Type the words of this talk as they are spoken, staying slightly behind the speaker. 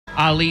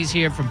Ali's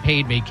here from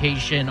Paid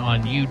Vacation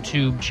on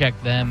YouTube. Check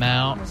them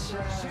out.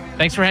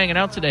 Thanks for hanging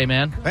out today,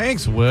 man.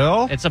 Thanks,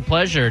 Will. It's a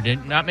pleasure.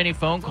 Not many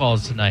phone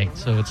calls tonight,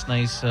 so it's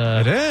nice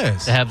it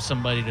is. to have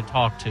somebody to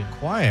talk to.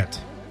 Quiet.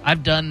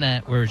 I've done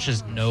that where it's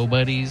just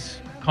nobody's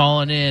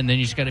calling in. Then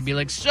you just got to be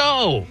like,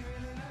 so,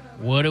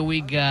 what do we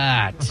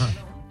got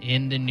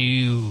in the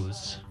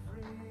news?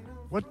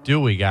 What do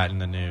we got in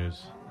the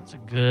news? That's a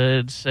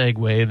good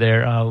segue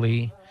there,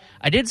 Ali.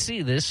 I did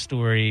see this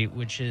story,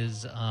 which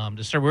is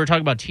to start. We were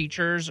talking about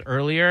teachers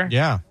earlier.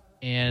 Yeah.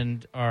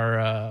 And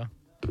our,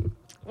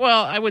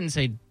 well, I wouldn't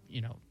say,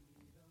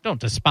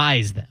 don't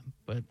despise them,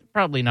 but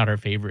probably not our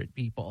favorite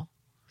people.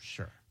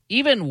 Sure.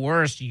 Even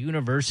worse,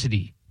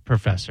 university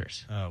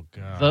professors. Oh,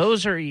 God.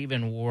 Those are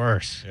even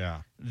worse.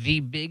 Yeah.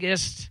 The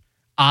biggest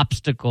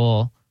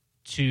obstacle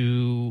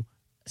to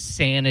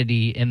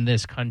sanity in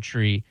this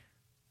country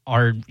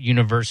are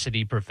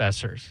university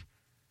professors.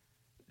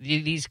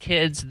 These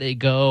kids, they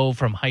go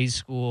from high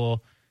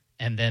school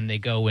and then they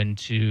go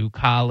into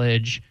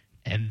college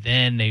and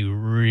then they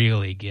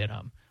really get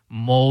them,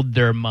 mold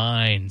their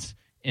minds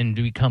and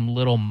become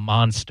little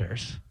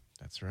monsters.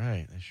 That's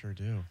right. They sure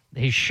do.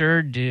 They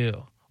sure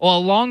do. Well,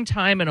 a long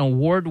time, an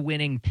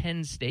award-winning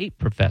Penn State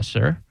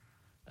professor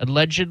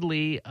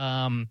allegedly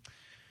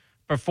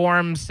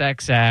performed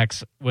sex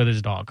acts with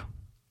his dog.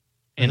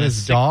 And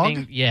his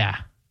dog? Yeah.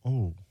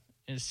 Oh.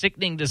 A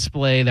sickening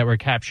display that were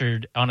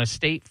captured on a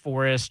state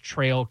forest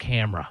trail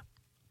camera.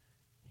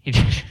 His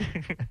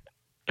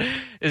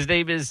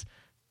name is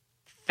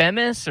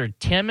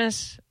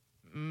Themis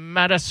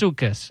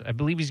Matasoukis. I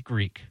believe he's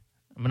Greek.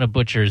 I'm going to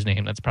butcher his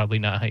name. That's probably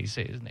not how you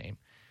say his name.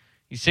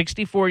 He's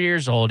 64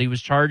 years old. He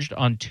was charged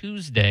on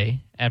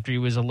Tuesday after he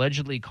was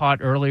allegedly caught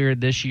earlier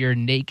this year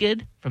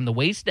naked from the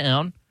waist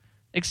down,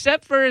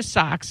 except for his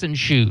socks and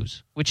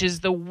shoes, which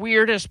is the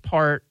weirdest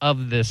part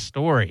of this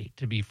story,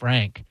 to be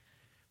frank.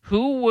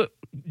 Who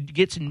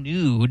gets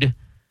nude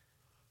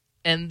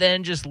and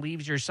then just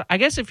leaves your socks? I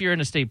guess if you're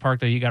in a state park,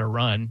 though, you got to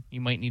run.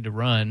 You might need to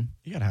run.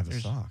 You got to have the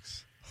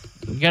socks.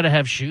 You got to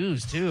have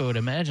shoes, too. I would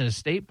imagine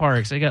state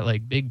parks, they got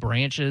like big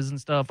branches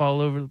and stuff all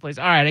over the place.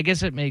 All right, I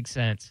guess it makes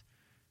sense.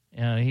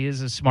 He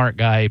is a smart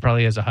guy. He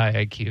probably has a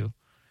high IQ.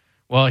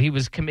 Well, he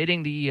was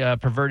committing the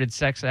perverted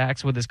sex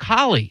acts with his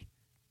collie.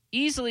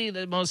 Easily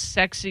the most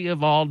sexy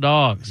of all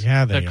dogs.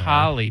 Yeah, they the are.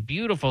 collie.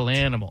 Beautiful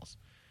animals.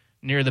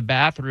 Near the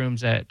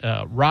bathrooms at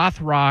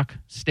Rothrock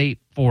State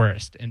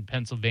Forest in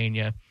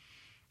Pennsylvania.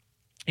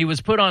 He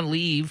was put on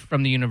leave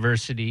from the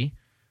university.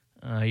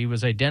 He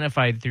was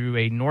identified through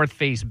a North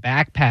Face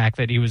backpack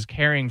that he was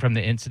carrying from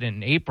the incident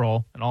in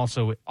April and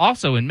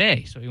also in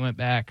May. So he went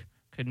back,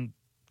 couldn't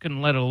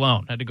let it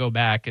alone, had to go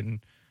back and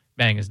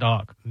bang his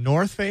dog.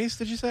 North Face,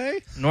 did you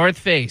say? North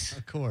Face.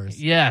 Of course.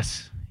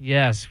 Yes.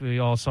 We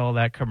all saw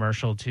that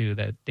commercial, too,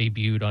 that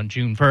debuted on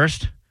June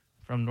 1st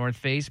from North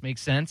Face.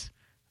 Makes sense.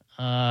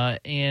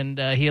 And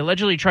he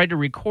allegedly tried to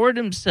record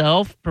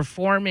himself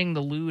performing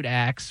the lewd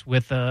acts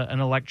with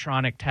an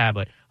electronic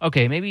tablet.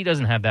 Okay, maybe he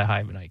doesn't have that high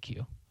of an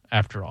IQ,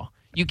 after all.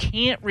 You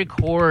can't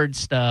record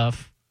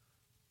stuff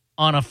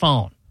on a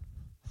phone.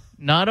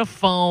 Not a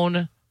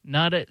phone.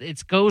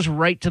 It goes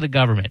right to the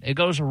government. It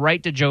goes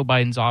right to Joe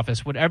Biden's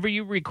office. Whatever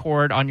you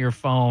record on your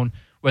phone,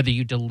 whether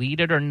you delete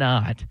it or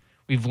not,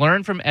 we've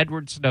learned from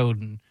Edward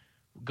Snowden,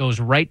 goes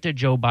right to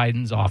Joe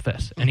Biden's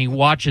office, and he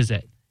watches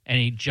it. And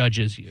he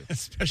judges you.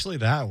 Especially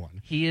that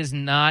one. He is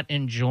not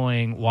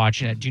enjoying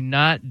watching it. Do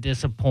not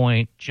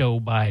disappoint Joe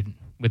Biden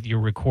with your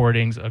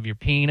recordings of your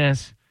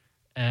penis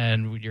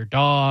and with your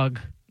dog.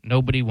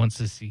 Nobody wants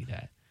to see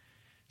that.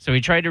 So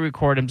he tried to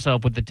record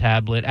himself with the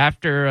tablet.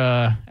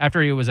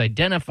 After he was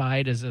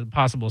identified as a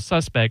possible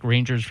suspect,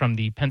 rangers from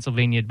the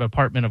Pennsylvania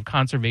Department of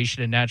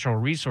Conservation and Natural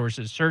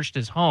Resources searched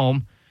his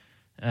home,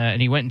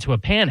 and he went into a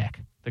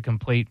panic, the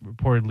complaint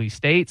reportedly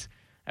states.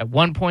 At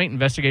one point,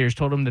 investigators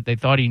told him that they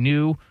thought he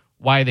knew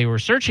why they were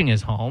searching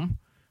his home.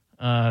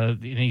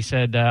 And he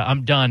said,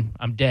 I'm done.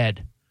 I'm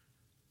dead.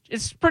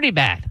 It's pretty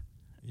bad.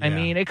 Yeah. I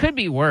mean, it could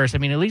be worse. I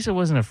mean, at least it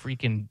wasn't a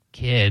freaking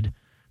kid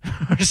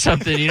or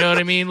something. You know what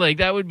I mean? Like,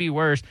 that would be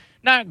worse.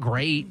 Not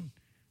great.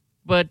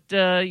 But,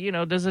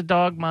 does a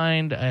dog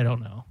mind? I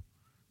don't know.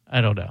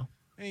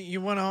 Hey, you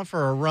went out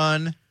for a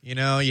run.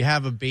 You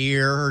have a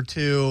beer or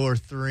two or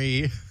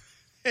three.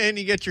 And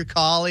you get your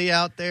collie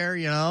out there,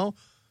 and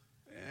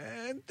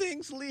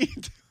things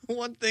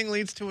one thing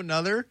leads to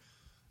another,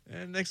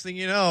 and next thing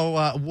you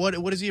know,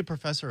 what is he a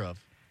professor of?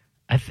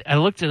 I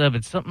looked it up.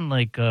 It's something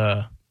like, you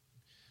know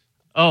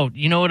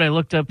what? I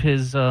looked up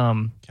his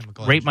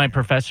Rate My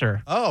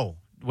Professor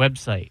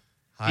website.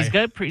 He's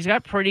got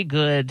pretty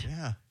good.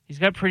 Yeah, he's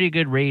got pretty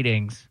good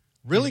ratings.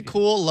 Really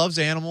cool. Loves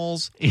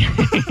animals.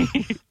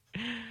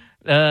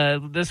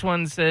 This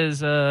one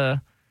says.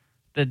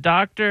 The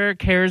doctor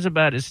cares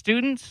about his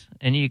students,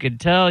 and you could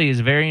tell he is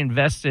very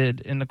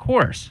invested in the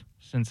course,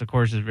 since the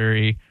course is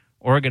very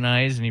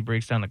organized and he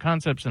breaks down the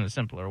concepts in a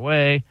simpler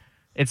way.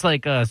 It's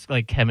like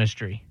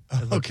chemistry.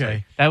 Okay.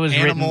 Like. That was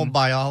animal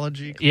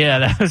biology. Yeah,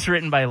 that was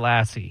written by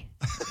Lassie.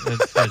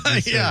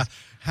 Yeah,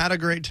 had a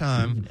great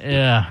time.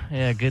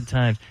 Yeah, good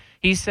times.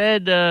 He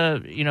said,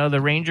 the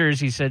Rangers,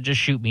 he said, just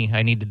shoot me.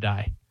 I need to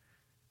die.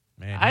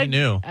 Man, I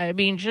knew. I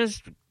mean,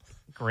 just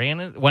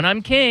granted, when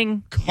I'm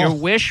king, your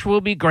wish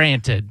will be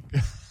granted.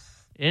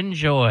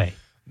 Enjoy.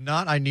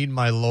 Not I need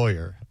my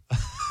lawyer.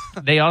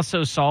 They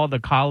also saw the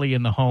collie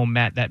in the home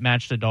that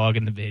matched the dog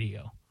in the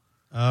video.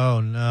 Oh,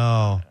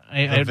 no.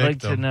 I'd like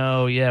to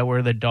know,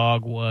 where the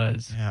dog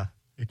was. Yeah.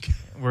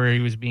 Where he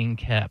was being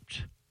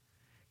kept.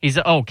 He's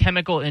a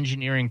chemical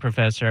engineering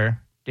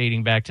professor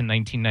dating back to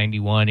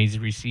 1991. He's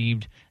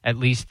received at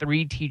least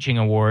 3 teaching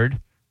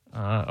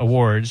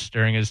awards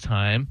during his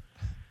time.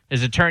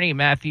 His attorney,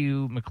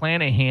 Matthew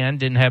McClanahan,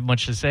 didn't have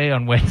much to say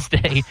on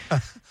Wednesday,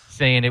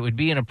 saying it would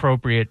be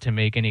inappropriate to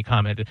make any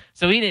comment.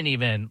 So he didn't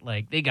even,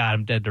 they got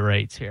him dead to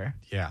rights here.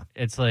 Yeah.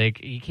 It's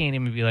like, you can't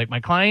even be like, my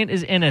client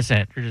is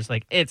innocent. You're just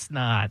like, it's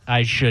not.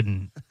 I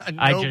shouldn't.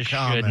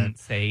 Shouldn't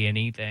say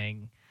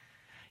anything.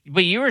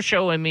 But you were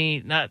showing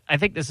me, I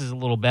think this is a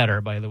little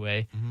better, by the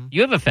way. Mm-hmm.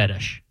 You have a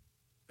fetish.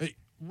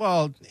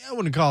 Well, I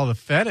wouldn't call it a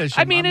fetish.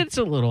 It's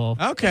a little.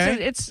 Okay.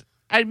 It's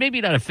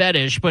maybe not a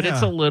fetish, but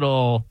it's a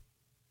little.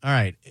 All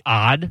right.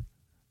 Odd.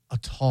 A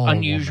tall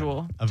unusual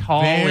woman. A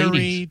tall very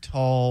ladies.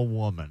 Tall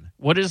woman.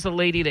 What is the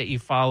lady that you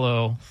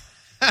follow?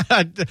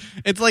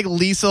 It's like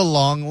Lisa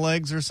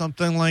Longlegs or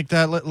something like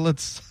that.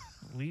 Let's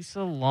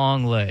Lisa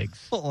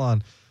Longlegs. Hold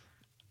on.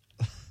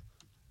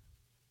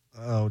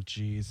 Oh,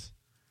 geez.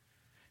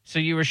 So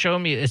you were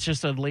showing me it's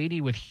just a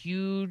lady with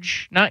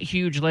not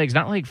huge legs,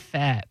 not like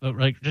fat, but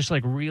just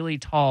really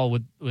tall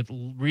with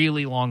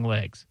really long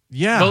legs.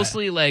 Yeah.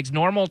 Mostly legs,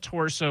 normal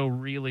torso,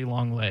 really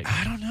long legs.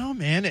 I don't know,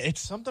 man. It's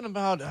something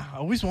about, I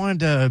always wanted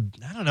to,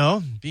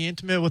 be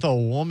intimate with a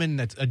woman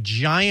that's a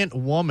giant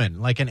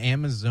woman, like an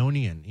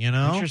Amazonian,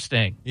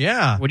 Interesting.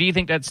 Yeah. What do you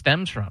think that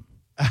stems from?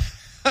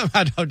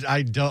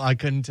 I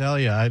couldn't tell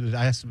you. I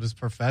asked this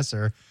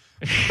professor.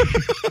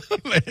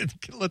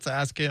 Let's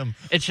ask him.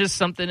 It's just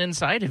something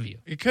inside of you.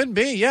 It could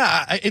be,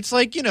 yeah. It's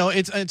like,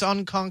 it's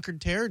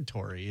unconquered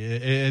territory.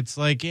 It's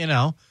like,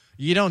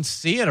 you don't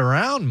see it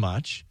around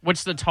much.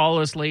 What's the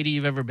tallest lady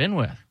you've ever been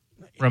with,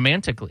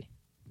 romantically?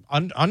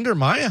 Under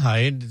my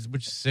height,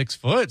 which is 6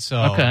 foot.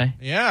 So, okay.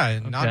 Yeah,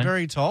 not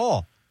very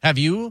tall. Have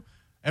you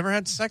ever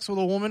had sex with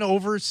a woman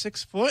over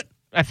 6 foot?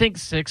 I think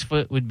 6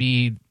 foot would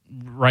be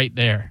right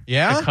there.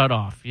 Yeah? The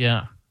cutoff,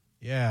 yeah.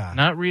 Yeah.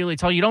 Not really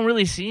tall. You don't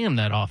really see them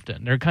that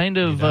often. They're kind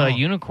of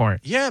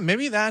unicorns. Yeah,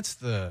 maybe that's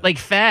the... Like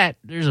fat,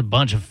 there's a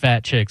bunch of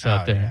fat chicks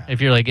out there. Yeah.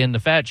 If you're into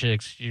fat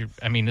chicks,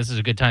 this is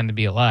a good time to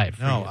be alive.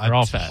 No, they're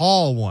all fat.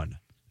 Tall one.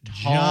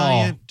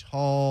 Giant,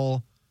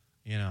 tall,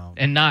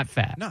 And not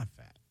fat. Not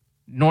fat.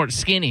 Nor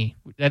skinny.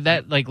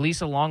 That like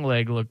Lisa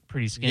Longleg looked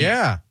pretty skinny.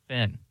 Yeah.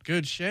 Thin.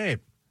 Good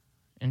shape.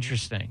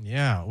 Interesting.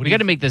 Yeah. We got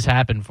to make this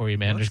happen for you,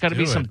 man. There's got to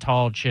be some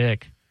tall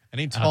chick.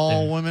 Any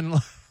tall women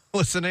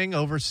listening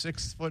over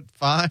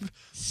 6'5"?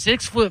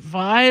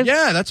 6'5"?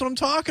 Yeah, that's what I'm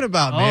talking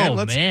about, man.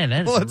 Let's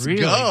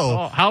really go.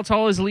 Tall. How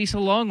tall is Lisa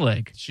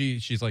Longleg?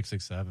 She's like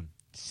 6'7".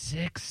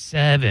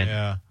 6'7".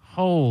 Yeah.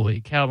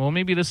 Holy cow! Well,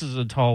 maybe this is a tall